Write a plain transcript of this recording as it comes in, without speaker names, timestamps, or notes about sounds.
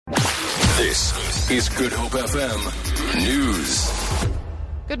This is Good Hope FM News.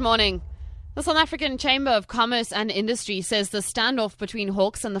 Good morning. The South African Chamber of Commerce and Industry says the standoff between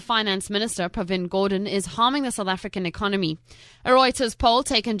Hawks and the Finance Minister Pravin Gordhan is harming the South African economy. A Reuters poll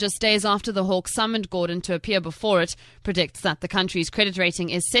taken just days after the Hawks summoned Gordhan to appear before it predicts that the country's credit rating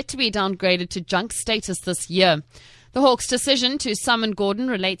is set to be downgraded to junk status this year. The Hawks' decision to summon Gordhan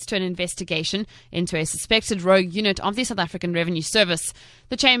relates to an investigation into a suspected rogue unit of the South African Revenue Service.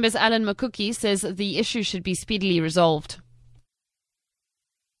 The Chamber's Alan Makuki says the issue should be speedily resolved.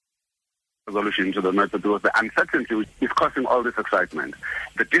 Resolution to the matter was the uncertainty which is causing all this excitement.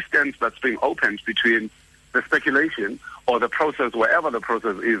 The distance that's being opened between the speculation or the process, wherever the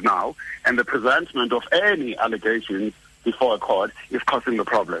process is now, and the presentment of any allegations before a court is causing the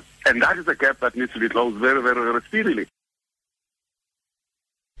problem. And that is a gap that needs to be closed very, very, very speedily.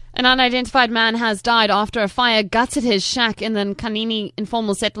 An unidentified man has died after a fire gutted his shack in the Nkanini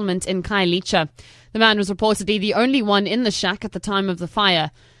informal settlement in Khayelitsha. The man was reportedly the only one in the shack at the time of the fire.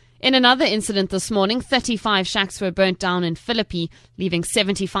 In another incident this morning, 35 shacks were burnt down in Philippi, leaving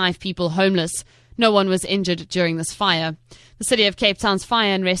 75 people homeless. No one was injured during this fire. The City of Cape Town's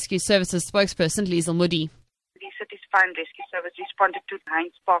Fire and Rescue Services spokesperson, Liesl Moody. The city's Fire and Rescue Service responded to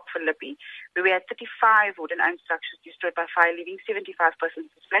Heinz Park, Philippi, where we had 35 wood and iron structures destroyed by fire, leaving 75 persons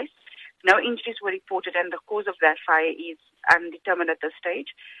displaced. No injuries were reported, and the cause of that fire is undetermined at this stage.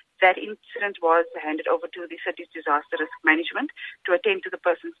 That incident was handed over to the city's disaster risk management to attend to the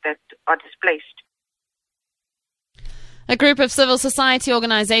persons that are displaced. A group of civil society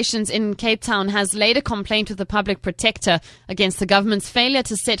organizations in Cape Town has laid a complaint with the public protector against the government's failure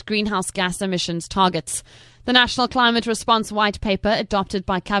to set greenhouse gas emissions targets. The National Climate Response White Paper, adopted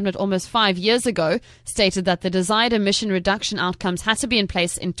by Cabinet almost 5 years ago, stated that the desired emission reduction outcomes had to be in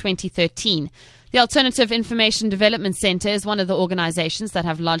place in 2013. The Alternative Information Development Centre is one of the organizations that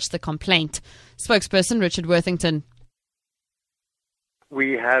have lodged the complaint. Spokesperson Richard Worthington.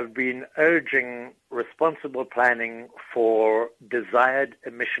 We have been urging responsible planning for desired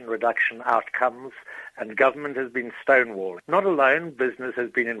emission reduction outcomes, and government has been stonewalling. Not alone, business has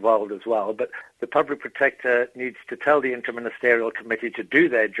been involved as well, but the public protector needs to tell the Interministerial Committee to do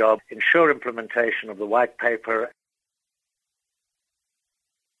their job, ensure implementation of the white paper.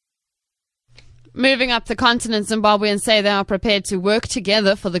 Moving up the continent, Zimbabweans say they are prepared to work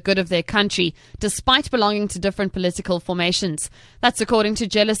together for the good of their country, despite belonging to different political formations. That's according to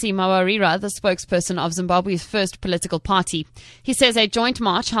Jealousy Mawarira, the spokesperson of Zimbabwe's first political party. He says a joint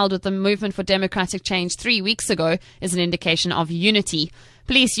march held with the Movement for Democratic Change 3 weeks ago is an indication of unity.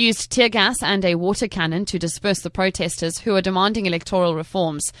 Police used tear gas and a water cannon to disperse the protesters who are demanding electoral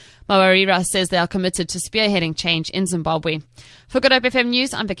reforms. Mawarira says they are committed to spearheading change in Zimbabwe. For Good Hope FM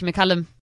News, I'm Vicky McCullum.